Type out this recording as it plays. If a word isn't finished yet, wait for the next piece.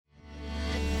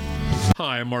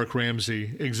Hi, I'm Mark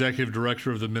Ramsey, Executive Director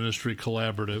of the Ministry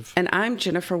Collaborative. And I'm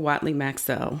Jennifer Watley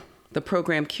Maxwell, the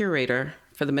Program Curator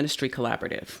for the Ministry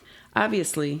Collaborative.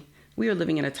 Obviously, we are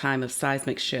living in a time of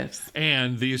seismic shifts.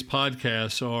 And these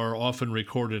podcasts are often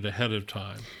recorded ahead of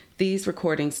time. These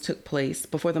recordings took place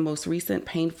before the most recent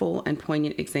painful and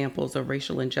poignant examples of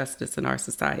racial injustice in our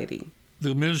society.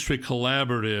 The Ministry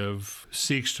Collaborative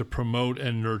seeks to promote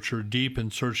and nurture deep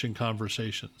and searching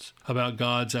conversations about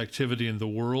God's activity in the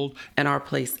world and our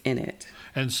place in it.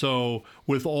 And so,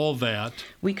 with all that,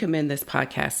 we commend this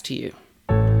podcast to you.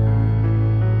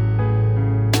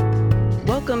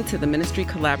 Welcome to the Ministry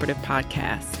Collaborative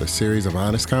Podcast, a series of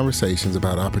honest conversations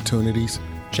about opportunities,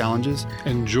 challenges,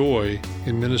 and joy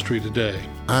in ministry today.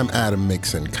 I'm Adam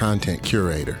Mixon, Content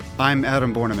Curator. I'm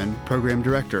Adam Borneman, Program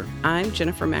Director. I'm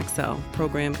Jennifer Maxwell,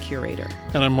 Program Curator.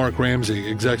 And I'm Mark Ramsey,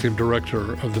 Executive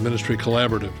Director of the Ministry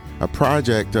Collaborative. A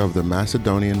project of the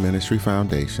Macedonian Ministry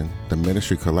Foundation, the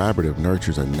Ministry Collaborative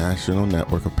nurtures a national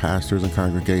network of pastors and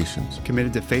congregations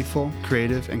committed to faithful,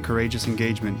 creative, and courageous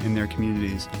engagement in their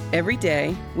communities. Every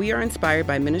day, we are inspired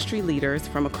by ministry leaders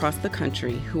from across the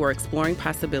country who are exploring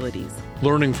possibilities,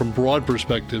 learning from broad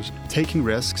perspectives, taking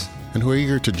risks, and who are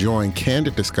eager to join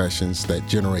candid discussions that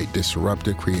generate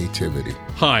disruptive creativity.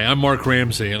 Hi, I'm Mark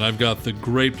Ramsey, and I've got the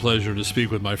great pleasure to speak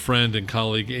with my friend and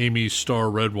colleague, Amy Starr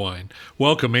Redwine.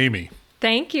 Welcome, Amy.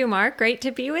 Thank you, Mark. Great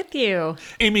to be with you.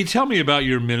 Amy, tell me about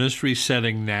your ministry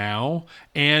setting now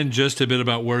and just a bit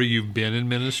about where you've been in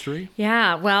ministry.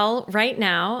 Yeah, well, right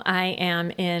now I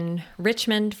am in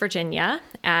Richmond, Virginia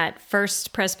at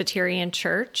First Presbyterian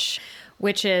Church,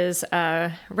 which is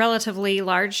a relatively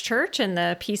large church in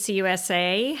the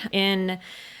PCUSA in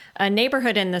a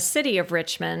neighborhood in the city of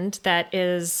Richmond that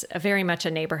is very much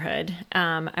a neighborhood.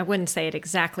 I wouldn't say it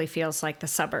exactly feels like the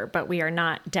suburb, but we are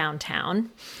not downtown.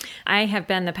 I have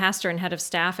been the pastor and head of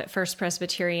staff at First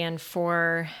Presbyterian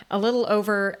for a little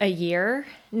over a year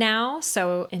now.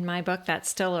 So in my book, that's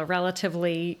still a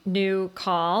relatively new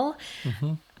call.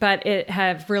 Mm-hmm. But it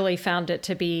have really found it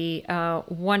to be a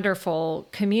wonderful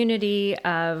community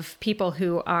of people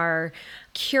who are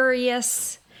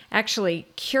curious. Actually,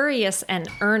 curious and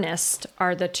earnest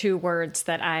are the two words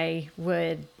that I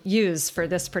would use for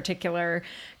this particular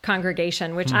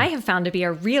congregation, which I have found to be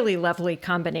a really lovely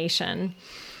combination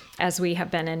as we have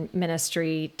been in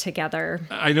ministry together.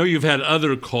 I know you've had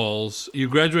other calls. You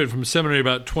graduated from seminary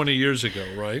about 20 years ago,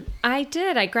 right? I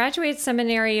did. I graduated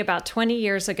seminary about 20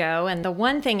 years ago, and the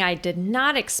one thing I did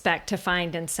not expect to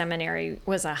find in seminary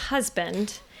was a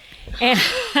husband. And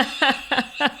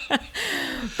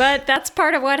but that's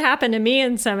part of what happened to me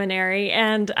in seminary,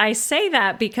 and I say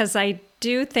that because I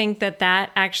do think that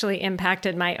that actually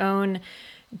impacted my own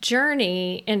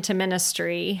journey into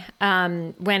ministry.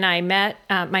 When I met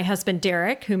my husband,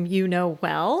 Derek, whom you know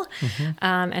well,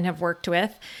 and have worked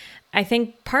with, I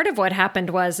think part of what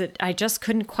happened was that I just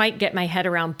couldn't quite get my head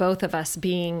around both of us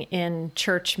being in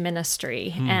church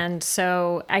ministry. And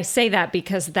so I say that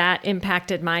because that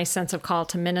impacted my sense of call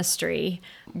to ministry.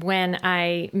 When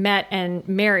I met and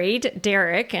married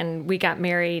Derek, and we got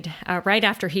married right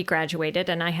after he graduated,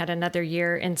 and I had another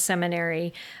year in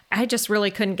seminary, I just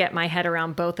really couldn't get my head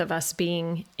around both of us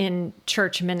being in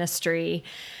church ministry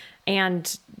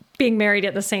and being married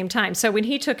at the same time. So when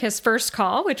he took his first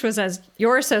call, which was as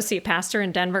your associate pastor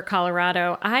in Denver,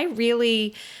 Colorado, I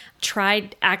really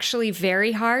tried actually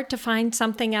very hard to find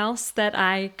something else that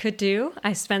I could do.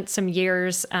 I spent some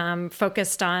years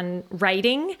focused on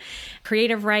writing,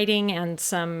 creative writing, and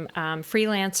some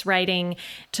freelance writing.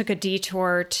 Took a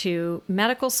detour to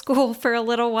medical school for a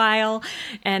little while.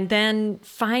 And then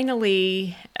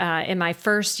finally, in my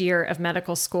first year of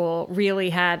medical school, really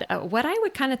had what I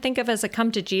would kind of think of as a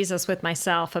come to Jesus with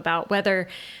myself about whether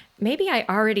maybe I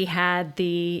already had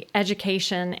the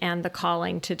education and the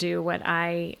calling to do what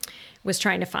I was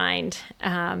trying to find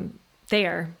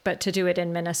there, but to do it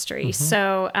in ministry.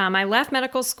 So I left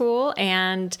medical school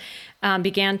and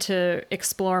began to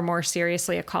explore more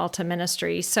seriously a call to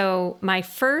ministry. So my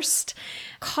first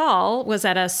call was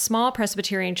at a small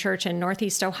Presbyterian church in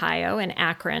Northeast Ohio in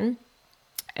Akron.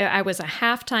 I was a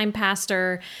half-time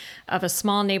pastor of a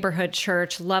small neighborhood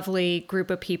church, lovely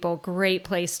group of people, great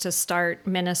place to start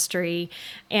ministry.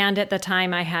 And at the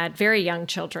time, I had very young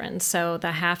children, so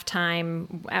the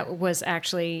half-time was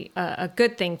actually a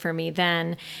good thing for me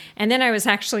then. And then I was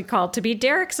actually called to be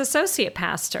Derek's associate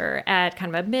pastor at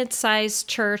kind of a mid-sized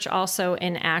church, also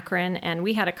in Akron. And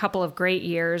we had a couple of great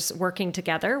years working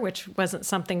together, which wasn't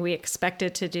something we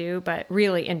expected to do, but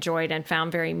really enjoyed and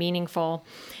found very meaningful.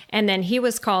 And then he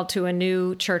was called to a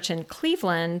new church in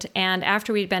Cleveland. And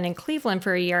after we'd been in Cleveland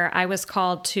for a year, I was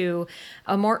called to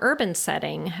a more urban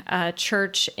setting, a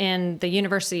church in the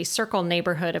University Circle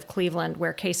neighborhood of Cleveland,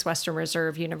 where Case Western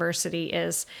Reserve University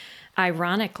is,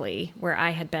 ironically, where I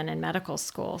had been in medical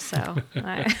school. So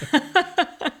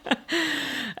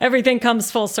everything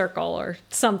comes full circle or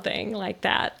something like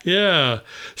that. Yeah.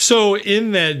 So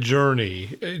in that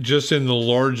journey, just in the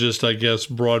largest, I guess,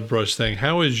 broad brush thing,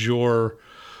 how has your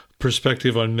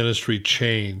perspective on ministry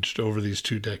changed over these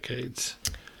 2 decades?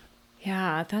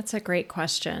 Yeah, that's a great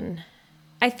question.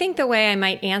 I think the way I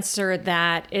might answer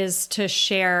that is to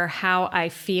share how I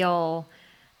feel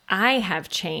I have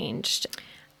changed.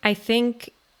 I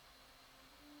think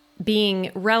being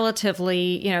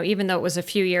relatively, even though it was a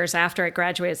few years after I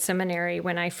graduated seminary,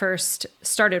 when I first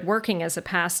started working as a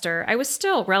pastor, I was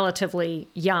still relatively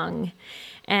young.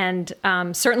 And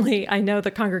certainly I know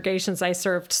the congregations I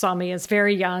served saw me as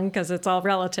very young because it's all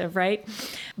relative, right?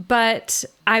 But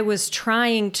I was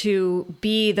trying to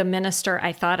be the minister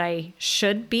I thought I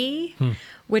should be,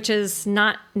 which is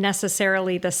not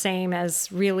necessarily the same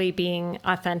as really being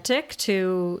authentic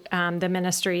to the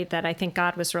ministry that I think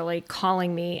God was really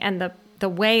calling me and the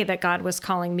way that God was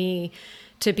calling me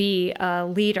to be a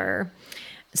leader.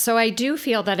 So I do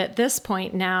feel that at this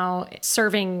point now,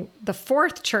 serving the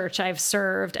 4th church I've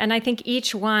served, and I think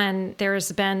each one,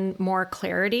 there's been more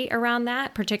clarity around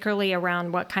that, particularly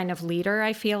around what kind of leader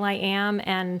I feel I am.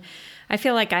 And I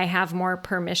feel like I have more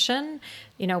permission.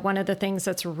 One of the things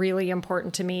that's really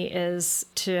important to me is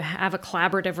to have a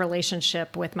collaborative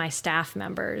relationship with my staff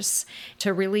members,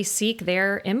 to really seek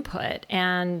their input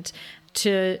and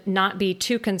to not be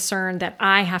too concerned that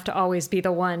I have to always be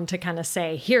the one to kind of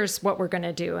say, here's what we're going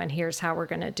to do and here's how we're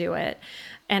going to do it.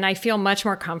 And I feel much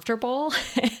more comfortable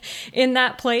in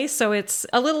that place. So it's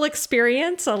a little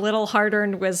experience, a little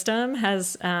hard-earned wisdom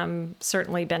has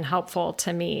certainly been helpful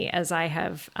to me as I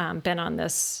have been on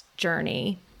this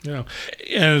journey. Yeah.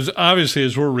 And obviously,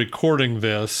 as we're recording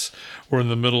this, we're in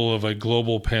the middle of a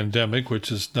global pandemic,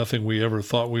 which is nothing we ever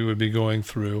thought we would be going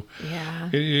through.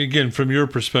 Yeah. Again, from your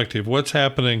perspective, what's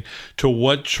happening to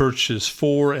what church is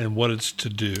for and what it's to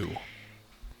do?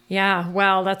 Yeah,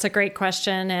 well, that's a great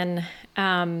question.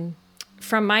 And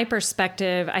from my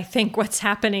perspective, I think what's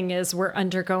happening is we're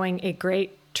undergoing a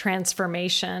great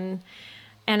transformation.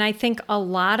 And I think a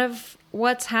lot of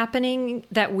what's happening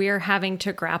that we're having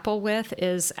to grapple with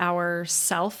is our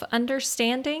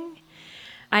self-understanding.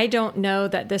 I don't know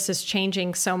that this is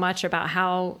changing so much about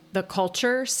how the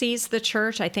culture sees the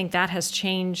church. I think that has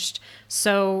changed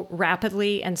so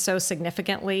rapidly and so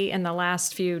significantly in the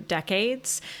last few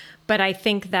decades. But I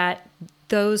think that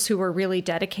those who were really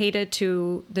dedicated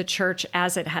to the church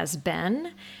as it has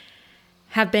been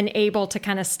have been able to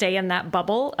kind of stay in that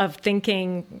bubble of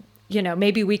thinking,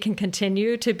 maybe we can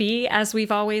continue to be as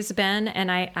we've always been. And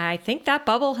I think that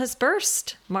bubble has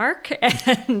burst, Mark.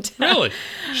 And really?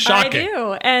 Shocking. I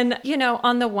do. And,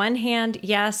 on the one hand,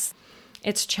 yes,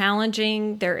 it's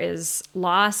challenging. There is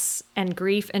loss and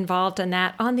grief involved in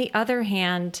that. On the other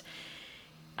hand,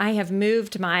 I have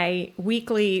moved my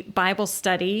weekly Bible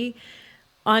study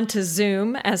onto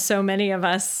Zoom, as so many of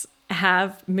us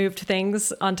have moved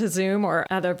things onto Zoom or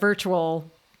other virtual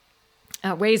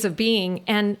ways of being.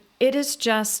 And it is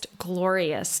just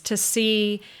glorious to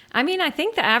see. I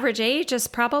think the average age is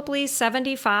probably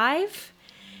 75.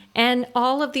 And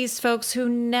all of these folks who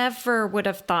never would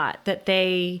have thought that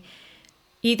they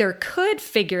either could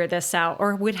figure this out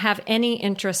or would have any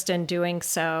interest in doing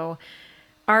so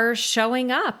are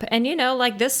showing up. And,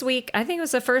 like this week, I think it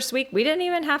was the first week, we didn't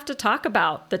even have to talk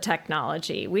about the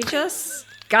technology. We just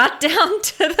got down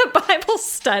to the Bible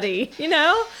study,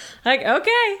 like,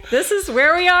 okay, this is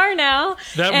where we are now.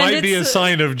 That might be a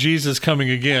sign of Jesus coming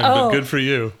again, but good for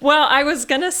you. Well, I was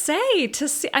going to say,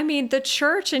 the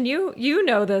church, and you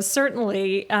know this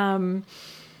certainly,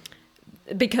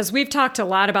 because we've talked a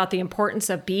lot about the importance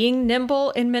of being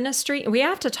nimble in ministry. We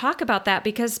have to talk about that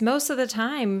because most of the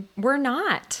time we're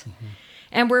not. Mm-hmm.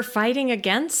 And we're fighting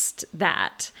against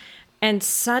that. And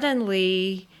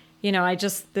suddenly,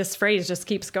 this phrase just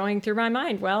keeps going through my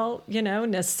mind. Well,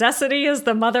 necessity is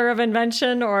the mother of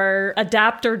invention, or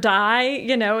adapt or die.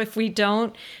 If we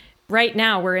don't, right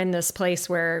now we're in this place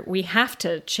where we have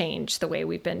to change the way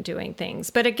we've been doing things.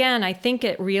 But again, I think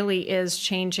it really is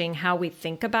changing how we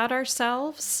think about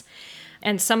ourselves.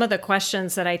 And some of the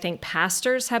questions that I think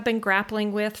pastors have been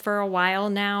grappling with for a while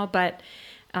now, but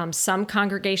some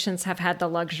congregations have had the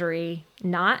luxury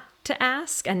not to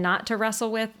ask and not to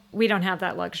wrestle with. We don't have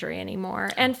that luxury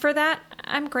anymore. And for that,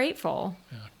 I'm grateful.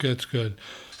 Yeah, that's good.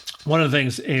 One of the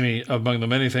things, Amy, among the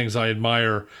many things I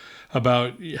admire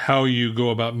about how you go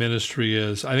about ministry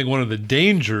is, I think one of the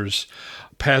dangers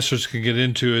pastors can get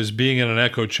into is being in an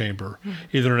echo chamber,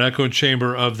 either an echo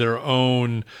chamber of their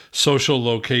own social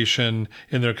location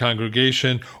in their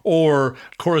congregation, or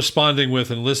corresponding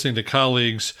with and listening to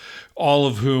colleagues, all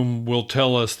of whom will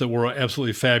tell us that we're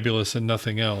absolutely fabulous and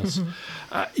nothing else.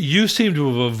 You seem to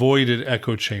have avoided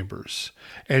echo chambers,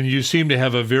 and you seem to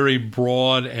have a very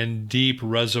broad and deep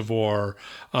reservoir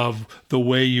of the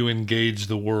way you engage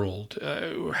the world.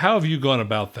 How have you gone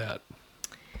about that?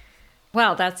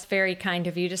 Well, that's very kind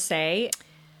of you to say.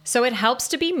 So it helps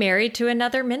to be married to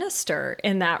another minister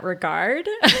in that regard.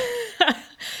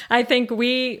 I think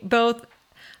we both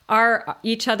are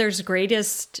each other's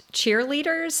greatest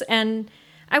cheerleaders, and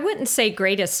I wouldn't say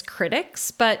greatest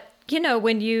critics, but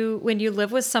when you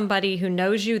live with somebody who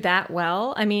knows you that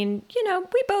well, I mean,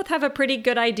 we both have a pretty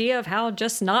good idea of how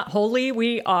just not holy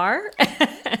we are.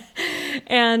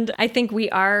 And I think we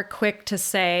are quick to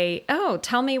say, oh,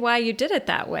 tell me why you did it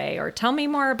that way, or tell me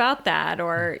more about that,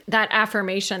 or that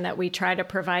affirmation that we try to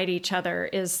provide each other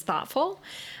is thoughtful.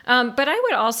 But I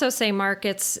would also say, Mark,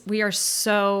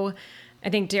 I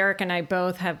think Derek and I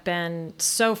both have been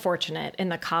so fortunate in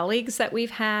the colleagues that we've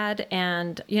had.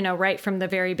 And, right from the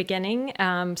very beginning,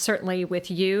 certainly with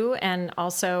you and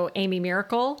also Amy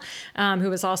Miracle, who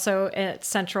was also at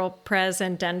Central Pres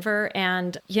in Denver.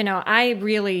 And, I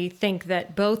really think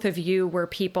that both of you were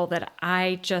people that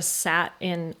I just sat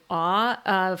in awe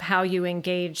of how you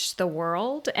engaged the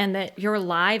world, and that your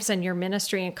lives and your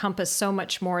ministry encompass so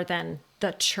much more than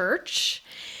the church.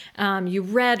 You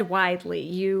read widely,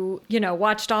 you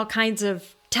watched all kinds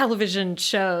of television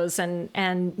shows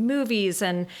and movies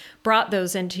and brought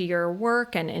those into your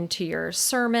work and into your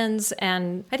sermons.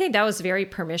 And I think that was very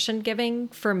permission giving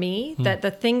for me, that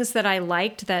the things that I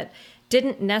liked that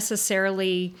didn't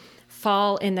necessarily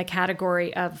fall in the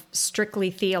category of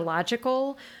strictly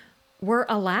theological were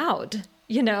allowed,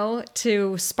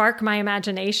 to spark my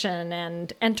imagination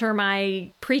and enter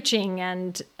my preaching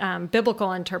and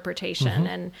biblical interpretation.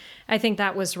 And I think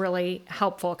that was really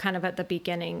helpful kind of at the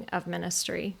beginning of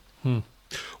ministry.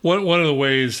 One of the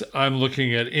ways I'm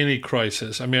looking at any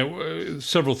crisis, I mean,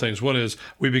 several things. One is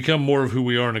we become more of who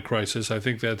we are in a crisis. I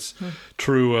think that's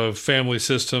true of family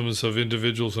systems, of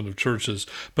individuals, and of churches.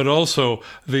 But also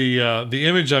the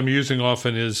image I'm using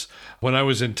often is when I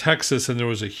was in Texas and there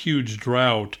was a huge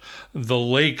drought, the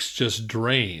lakes just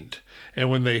drained. And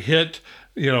when they hit,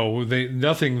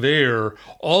 nothing there,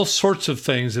 all sorts of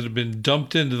things that had been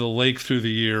dumped into the lake through the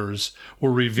years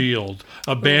were revealed.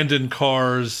 Abandoned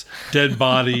cars, dead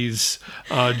bodies,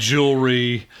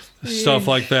 jewelry, stuff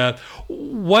like that.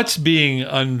 What's being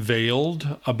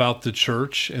unveiled about the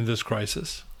church in this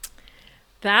crisis?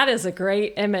 That is a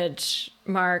great image,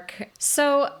 Mark.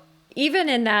 So even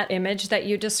in that image that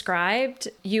you described,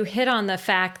 you hit on the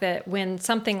fact that when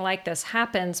something like this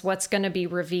happens, what's going to be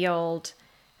revealed,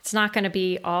 it's not going to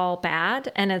be all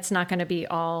bad, and it's not going to be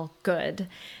all good.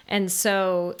 And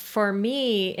so for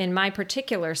me, in my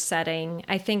particular setting,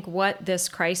 I think what this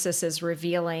crisis is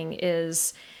revealing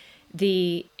is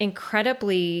the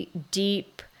incredibly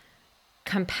deep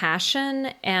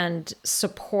compassion and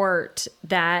support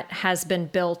that has been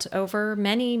built over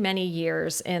many, many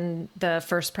years in the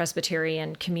First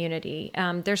Presbyterian community.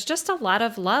 There's just a lot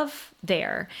of love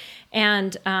there.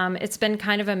 And it's been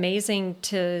kind of amazing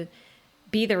to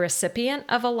be the recipient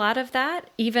of a lot of that,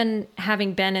 even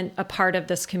having been a part of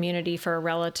this community for a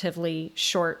relatively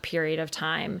short period of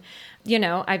time.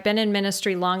 I've been in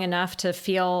ministry long enough to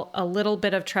feel a little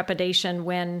bit of trepidation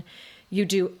when you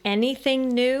do anything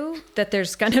new, that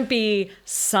there's going to be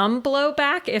some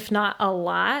blowback, if not a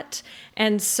lot.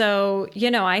 And so,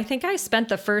 I think I spent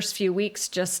the first few weeks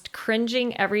just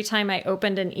cringing every time I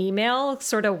opened an email,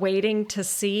 sort of waiting to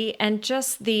see, and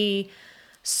just the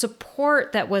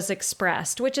support that was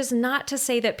expressed, which is not to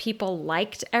say that people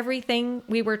liked everything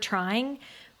we were trying,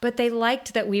 but they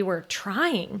liked that we were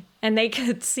trying and they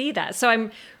could see that. So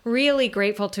I'm really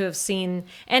grateful to have seen,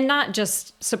 and not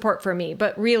just support for me,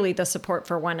 but really the support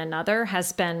for one another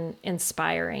has been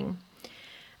inspiring.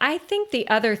 I think the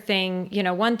other thing,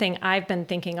 one thing I've been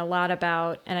thinking a lot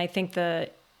about, and I think the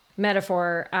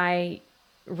metaphor I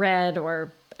read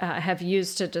or have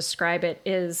used to describe it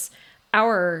is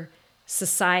our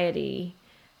society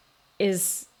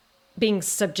is being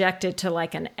subjected to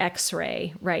like an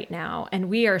X-ray right now. And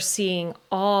we are seeing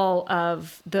all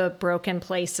of the broken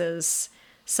places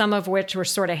some of which were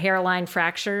sort of hairline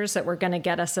fractures that were going to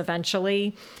get us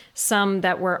eventually, some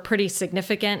that were pretty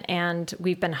significant, and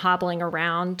we've been hobbling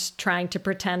around trying to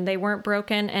pretend they weren't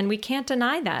broken, and we can't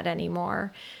deny that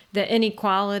anymore. The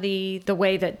inequality, the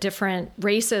way that different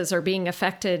races are being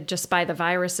affected just by the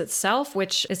virus itself,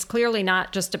 which is clearly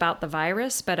not just about the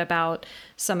virus, but about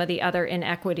some of the other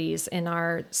inequities in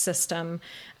our system.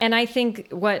 And I think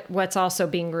what's also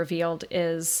being revealed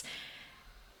is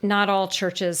not all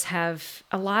churches have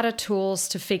a lot of tools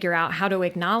to figure out how to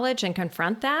acknowledge and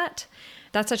confront that.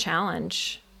 That's a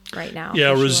challenge right now.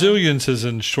 Yeah, for resilience is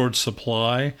in short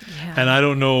supply, and I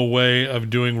don't know a way of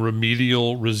doing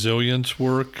remedial resilience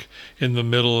work in the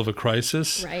middle of a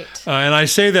crisis. Right. And I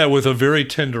say that with a very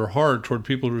tender heart toward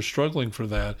people who are struggling for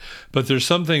that. But there's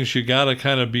some things you got to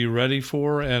kind of be ready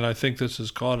for, and I think this has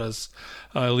caught us,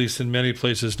 at least in many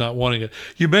places, not wanting it.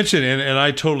 You mentioned, and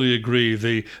I totally agree,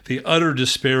 the utter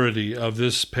disparity of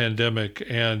this pandemic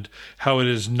and how it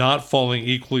is not falling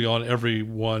equally on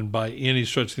everyone by any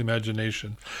stretch of the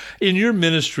imagination. In your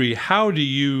ministry, how do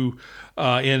you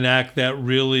enact that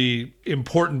really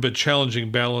important but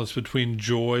challenging balance between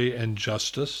joy and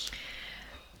justice?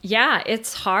 Yeah,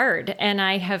 it's hard. And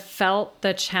I have felt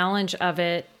the challenge of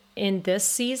it in this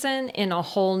season in a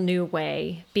whole new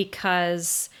way,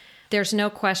 because there's no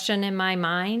question in my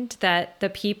mind that the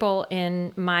people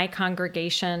in my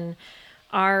congregation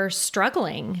are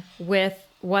struggling with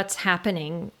what's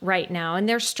happening right now. And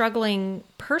they're struggling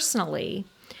personally,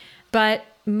 but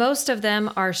most of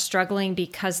them are struggling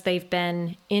because they've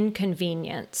been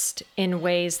inconvenienced in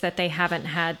ways that they haven't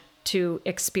had to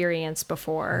experience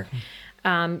before.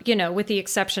 Mm-hmm. With the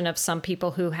exception of some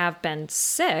people who have been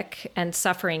sick and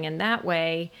suffering in that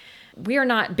way, we are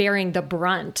not bearing the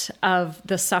brunt of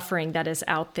the suffering that is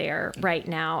out there right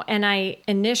now. And I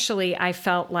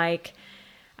felt like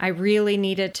I really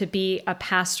needed to be a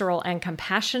pastoral and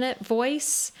compassionate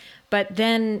voice. But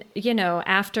then,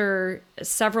 after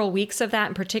several weeks of that,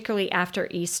 and particularly after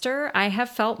Easter, I have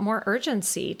felt more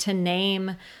urgency to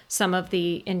name some of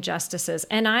the injustices.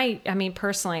 And I mean,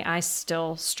 personally, I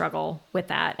still struggle with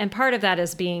that. And part of that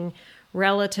is being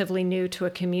relatively new to a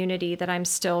community that I'm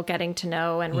still getting to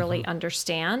know and really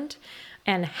understand,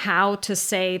 and how to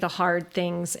say the hard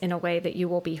things in a way that you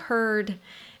will be heard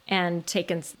and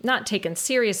not taken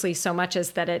seriously so much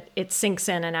as that it sinks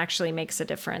in and actually makes a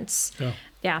difference.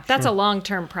 Yeah, that's a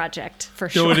long-term project for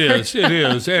sure. No, it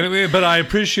is. But I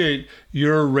appreciate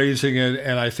your raising it,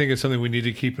 and I think it's something we need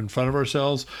to keep in front of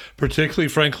ourselves, particularly,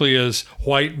 frankly, as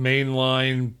white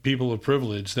mainline people of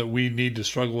privilege, that we need to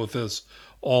struggle with this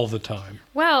all the time.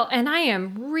 Well, and I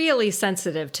am really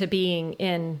sensitive to being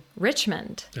in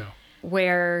Richmond,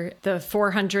 where the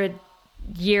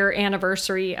 400-year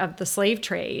anniversary of the slave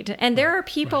trade. And there are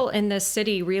people in this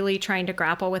city really trying to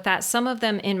grapple with that. Some of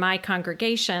them in my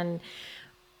congregation,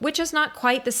 which is not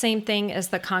quite the same thing as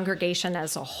the congregation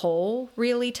as a whole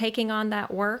really taking on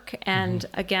that work. And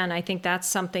again, I think that's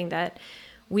something that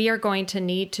we are going to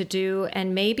need to do.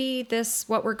 And maybe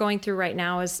what we're going through right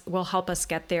now will help us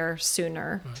get there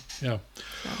sooner. Yeah.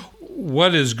 So.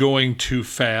 What is going too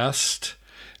fast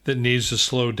that needs to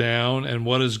slow down, and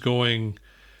what is going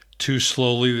too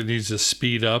slowly that needs to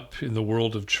speed up in the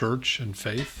world of church and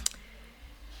faith?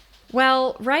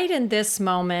 Well, right in this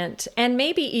moment, and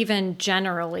maybe even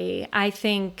generally, I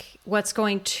think what's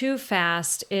going too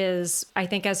fast is, I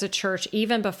think as a church,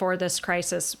 even before this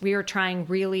crisis, we are trying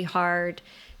really hard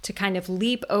to kind of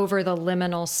leap over the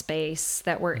liminal space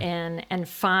that we're in and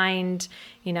find,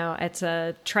 it's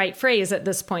a trite phrase at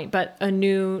this point, but a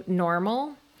new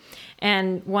normal.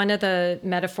 And one of the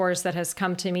metaphors that has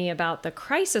come to me about the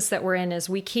crisis that we're in is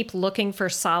we keep looking for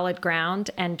solid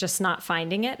ground and just not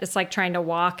finding it. It's like trying to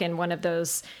walk in one of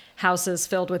those houses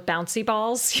filled with bouncy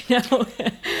balls,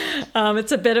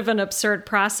 It's a bit of an absurd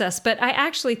process. But I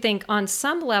actually think on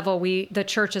some level, the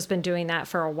church has been doing that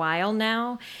for a while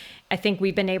now. I think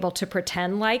we've been able to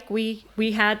pretend like we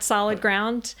had solid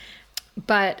ground.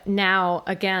 But now,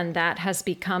 again, that has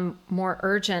become more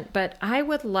urgent. But I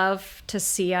would love to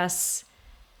see us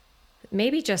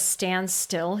maybe just stand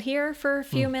still here for a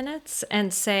few minutes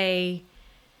and say,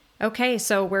 okay,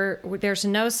 so there's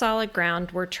no solid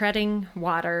ground. We're treading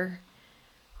water.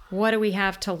 What do we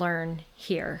have to learn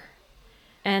here?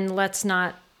 And let's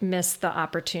not miss the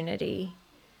opportunity.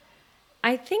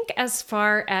 I think as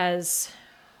far as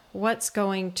what's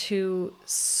going too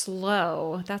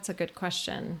slow, that's a good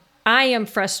question. I am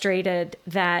frustrated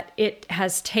that it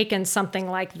has taken something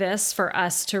like this for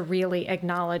us to really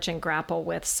acknowledge and grapple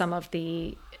with some of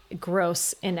the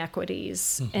gross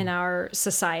inequities in our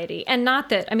society. And not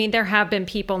that, I mean, there have been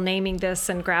people naming this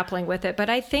and grappling with it, but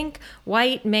I think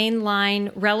white,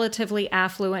 mainline, relatively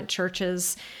affluent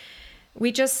churches,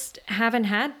 we just haven't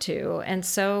had to. And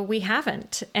so we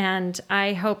haven't. And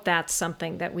I hope that's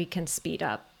something that we can speed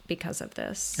up because of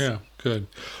this. Yeah, good.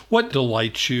 What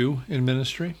delights you in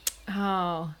ministry?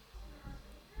 Oh,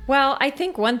 well, I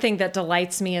think one thing that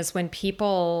delights me is when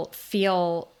people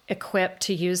feel equipped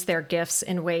to use their gifts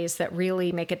in ways that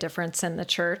really make a difference in the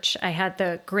church. I had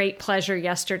the great pleasure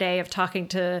yesterday of talking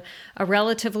to a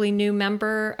relatively new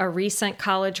member, a recent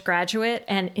college graduate,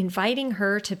 and inviting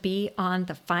her to be on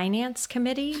the finance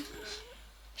committee.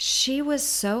 She was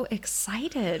so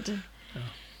excited,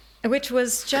 which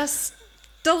was just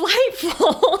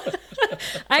delightful.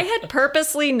 I had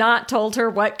purposely not told her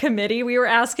what committee we were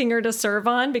asking her to serve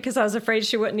on because I was afraid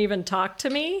she wouldn't even talk to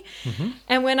me.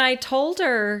 And when I told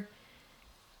her,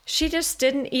 she just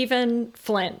didn't even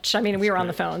flinch. I mean, we were on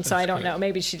the phone, so I don't know.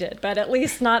 Maybe she did, but at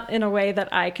least not in a way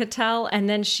that I could tell. And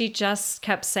then she just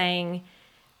kept saying,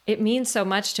 it means so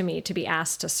much to me to be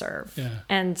asked to serve. Yeah.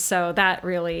 And so that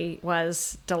really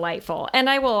was delightful.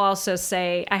 And I will also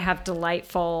say I have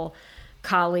delightful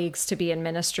colleagues to be in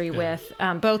ministry with,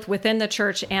 both within the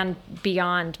church and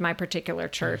beyond my particular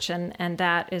church. And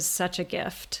that is such a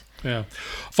gift. Yeah.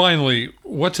 Finally,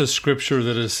 what's a scripture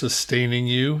that is sustaining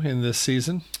you in this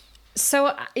season?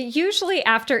 So usually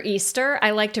after Easter,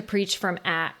 I like to preach from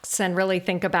Acts and really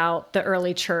think about the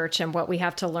early church and what we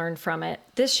have to learn from it.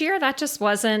 This year, that just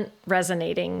wasn't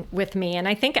resonating with me. And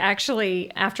I think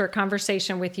actually after a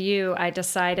conversation with you, I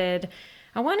decided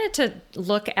I wanted to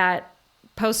look at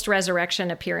post-resurrection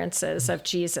appearances of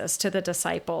Jesus to the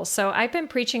disciples. So I've been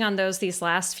preaching on those these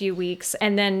last few weeks.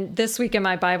 And then this week in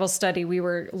my Bible study, we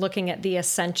were looking at the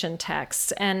ascension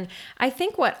texts. And I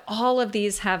think what all of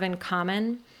these have in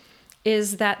common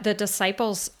is that the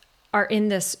disciples are in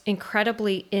this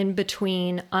incredibly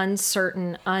in-between,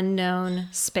 uncertain, unknown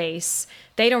space.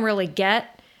 They don't really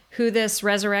get who this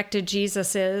resurrected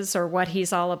Jesus is or what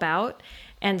he's all about.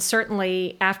 And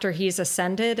certainly after he's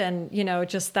ascended, and, you know,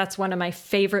 just that's one of my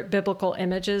favorite biblical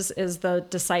images is the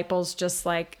disciples just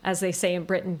like, as they say in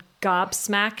Britain,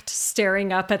 gobsmacked,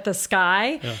 staring up at the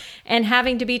sky and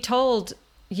having to be told,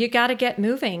 you got to get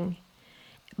moving.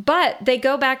 But they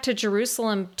go back to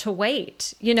Jerusalem to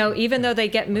wait. You know, even though they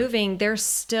get moving, there's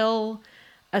still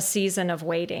a season of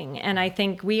waiting. And I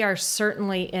think we are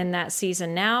certainly in that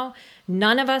season now.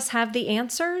 None of us have the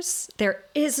answers. There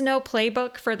is no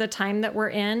playbook for the time that we're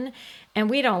in. And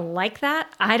we don't like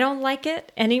that. I don't like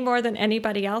it any more than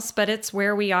anybody else, but it's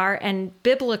where we are. And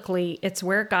biblically, it's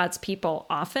where God's people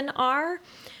often are.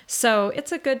 So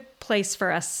it's a good place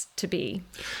for us to be.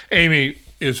 Amy,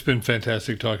 it's been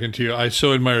fantastic talking to you. I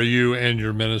so admire you and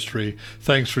your ministry.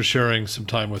 Thanks for sharing some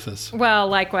time with us. Well,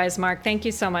 likewise, Mark. Thank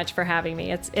you so much for having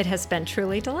me. It has been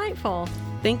truly delightful.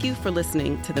 Thank you for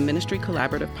listening to the Ministry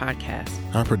Collaborative podcast.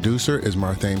 Our producer is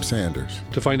Marthame Sanders.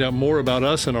 To find out more about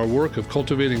us and our work of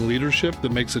cultivating leadership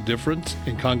that makes a difference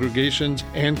in congregations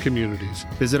and communities,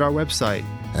 visit our website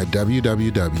at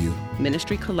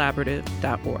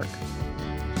www.ministrycollaborative.org.